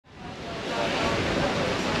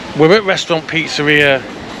We're at restaurant pizzeria.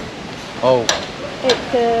 Oh.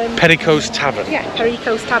 It's Perico's Tavern. Yeah,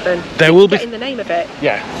 Perico's Tavern. There will be in the name of it.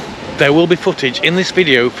 Yeah. There will be footage in this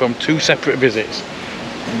video from 2 separate visits.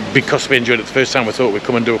 Because we enjoyed it the first time, we thought we'd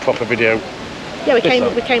come and do a proper video. Yeah, we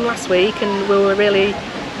came last week and we were really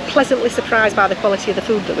pleasantly surprised by the quality of the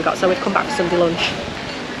food that we got, so we've come back for Sunday lunch.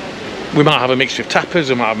 We might have a mixture of tapas,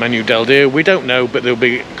 we might have menu del dia, we don't know, but there'll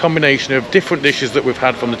be a combination of different dishes that we've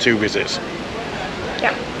had from the 2 visits.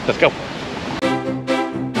 Yeah. Let's go.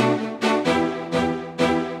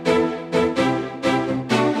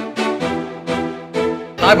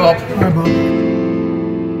 Hi Bob. Hi Bob.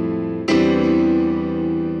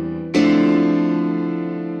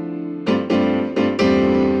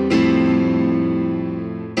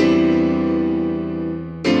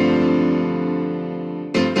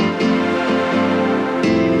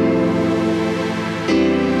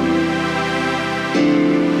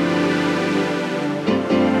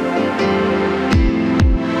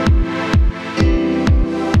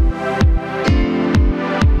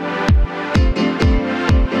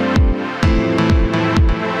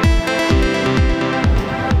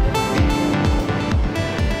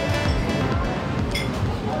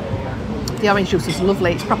 The orange juice is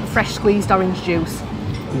lovely. It's proper fresh squeezed orange juice.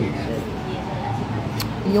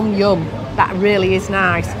 Yum yum. That really is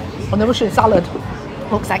nice. And the Russian salad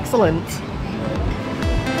looks excellent.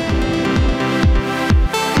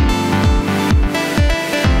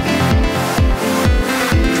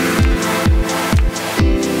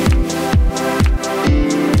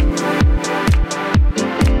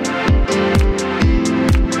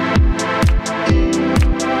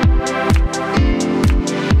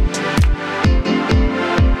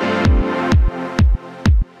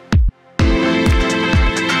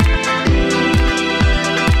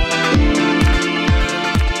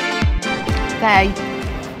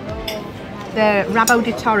 The Rabo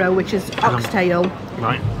di Toro, which is oxtail.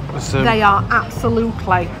 Right. They are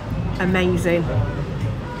absolutely amazing.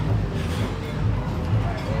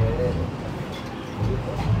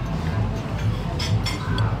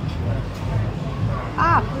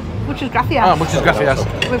 Muchas gracias. Oh, muchas gracias.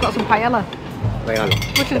 We've got some paella.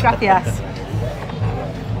 Muchas gracias.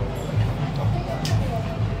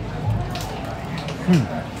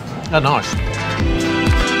 Oh, nice.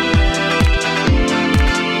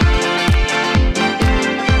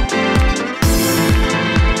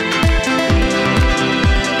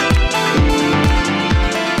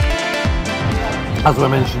 As I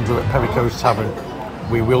mentioned, we're at Perico's Tavern.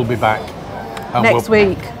 We will be back Next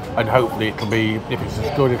week. And hopefully it'll be, if it's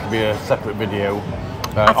as good, it'll be a separate video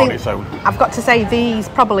on its own. I've got to say, these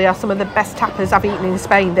probably are some of the best tapas I've eaten in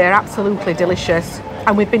Spain. They're absolutely delicious.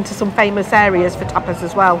 And we've been to some famous areas for tapas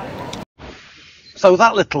as well. So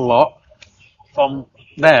that little lot from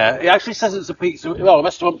there, it actually says it's a pizza, well, a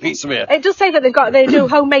restaurant pizzeria. It does say that they do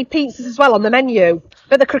homemade pizzas as well on the menu,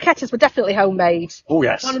 but the croquettes were definitely homemade. Oh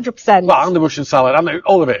yes, 100%. Well, and the Russian salad, and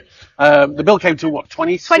all of it. The bill came to what,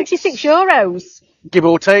 26 €26, give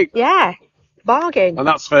or take. Yeah, bargain. And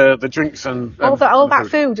that's for the drinks and all that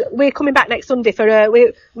food. We're coming back next Sunday for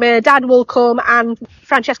my dad will come and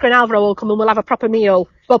Francesca and Alvaro will come and we'll have a proper meal.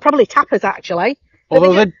 Well, probably tapas actually.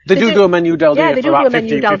 Although they do a menu del dia. Yeah, they do a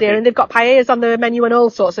menu del dia, and they've got paellas on the menu and all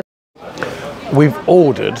sorts of. We've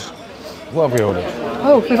ordered. What have we ordered?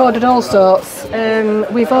 Oh, we've ordered all sorts.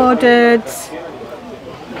 We've ordered.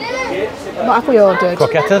 What have we ordered?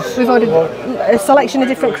 Croquetas. We've ordered a selection of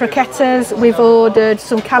different croquetas. We've ordered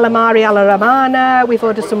some calamari alla romana. We've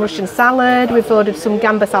ordered some Russian salad. We've ordered some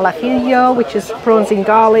gambas al ajillo, which is prawns in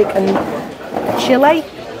garlic and chili.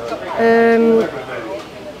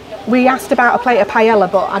 We asked about a plate of paella,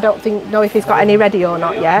 but I don't know if he's got any ready or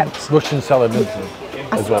not yet. It's Russian salad, isn't it?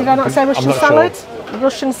 As well. Did I not say Russian salad? Sure.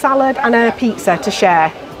 Russian salad and a pizza to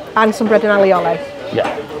share, and some bread and alioli.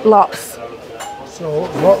 Yeah. Lots. So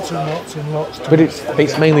lots and lots and lots. But it's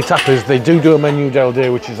mainly tapas. They do a menu del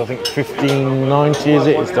dia, which is I think $15.90. Is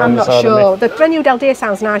it? It's I'm not sure. The menu del dia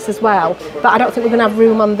sounds nice as well, but I don't think we're going to have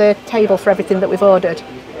room on the table for everything that we've ordered.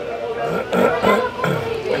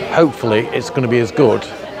 Hopefully, it's going to be as good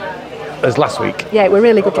as last week. Yeah, it were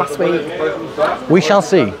really good last week. We shall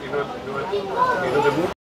see.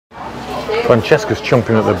 Francesca's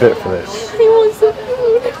chomping at the bit for this. He wants the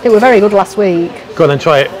food. It were very good last week. Go on then,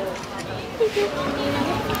 try it.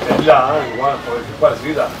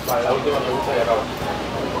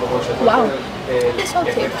 Wow. It's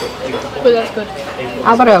salty, but that's good.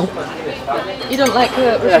 Alvaro. You don't like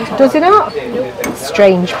Russian salad? Does he not? No.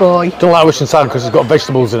 Strange boy. Don't like Russian salad because it's got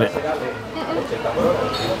vegetables in it.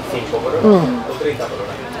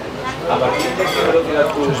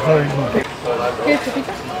 Just very good.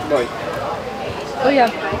 Oh yeah.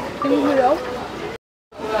 Can you do it all?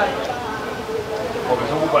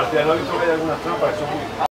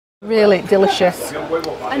 Really delicious.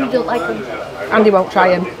 And you don't like them. Andy won't try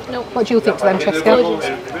them. No. What do you think to them, Cheska?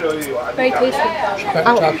 Delicious. Very tasty.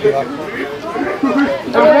 Spectacular.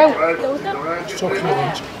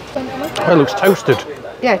 Succulent. Oh, it looks toasted.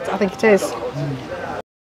 Yeah, I think it is.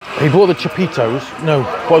 He bought the chapitos. No,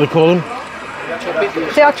 what do they call them?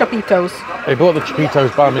 They are chopitos. He bought the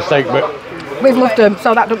chapitos by mistake, but We've loved them,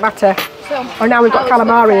 so that doesn't matter. So, And now we've got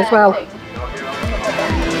calamari as well.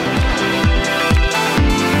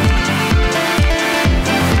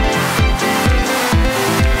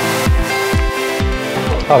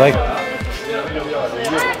 are they?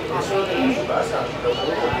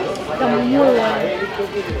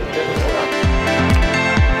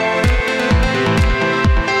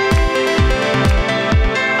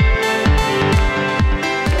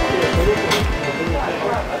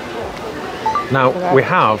 Now, we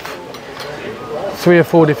have 3 or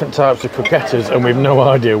 4 different types of croquettes and we've no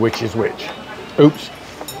idea which is which. Oops.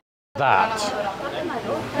 That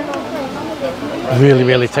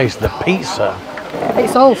really tastes the pizza.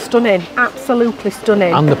 It's all stunning, absolutely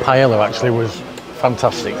stunning. And the paella actually was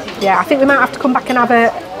fantastic. Yeah, I think we might have to come back and have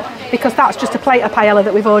a, because that's just a plate of paella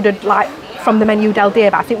that we've ordered like from the menu del dia,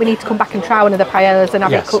 but I think we need to come back and try one of the paellas and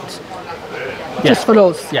have it cooked just for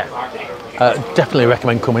us. Yeah. Definitely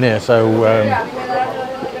recommend coming here. So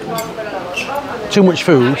too much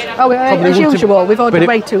food. Oh, as usual, we've ordered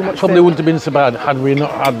way too much probably food. wouldn't have been so bad had we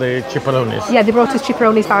not had the chipolones. Yeah, they brought us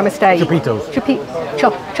chipperonis by mistake. Chopitos.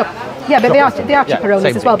 Chop. Yeah, but they are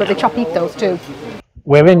chipperonis as well, but they chopitos too.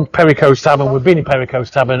 We're in Perico's Tavern. We've been in Perico's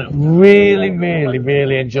Tavern. Really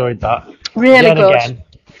enjoyed that. Really good. Again.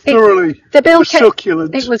 Thoroughly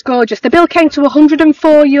succulent. It was gorgeous. The bill came to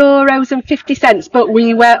 €104.50, but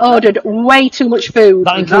we were ordered way too much food.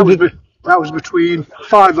 That was between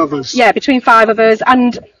 5 of us. Yeah, between 5 of us.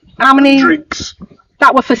 And how many drinks?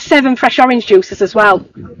 That were for 7 fresh orange juices as well.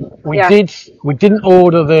 We didn't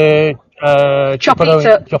order the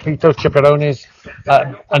chopitos chipperonis,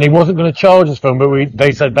 and he wasn't going to charge us for them, but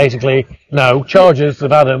they said basically no, charge us.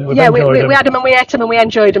 They've had them. We had them and we ate them and we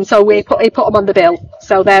enjoyed them, so he put them on the bill.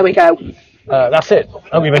 So there we go. That's it.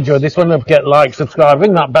 Hope you've enjoyed this one. Don't forget, like, subscribe,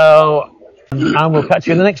 ring that bell, and we'll catch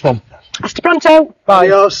you in the next one. Hasta pronto. Bye.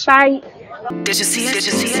 Adios. Bye. Did you see it? Did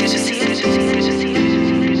you see it? Did you see it?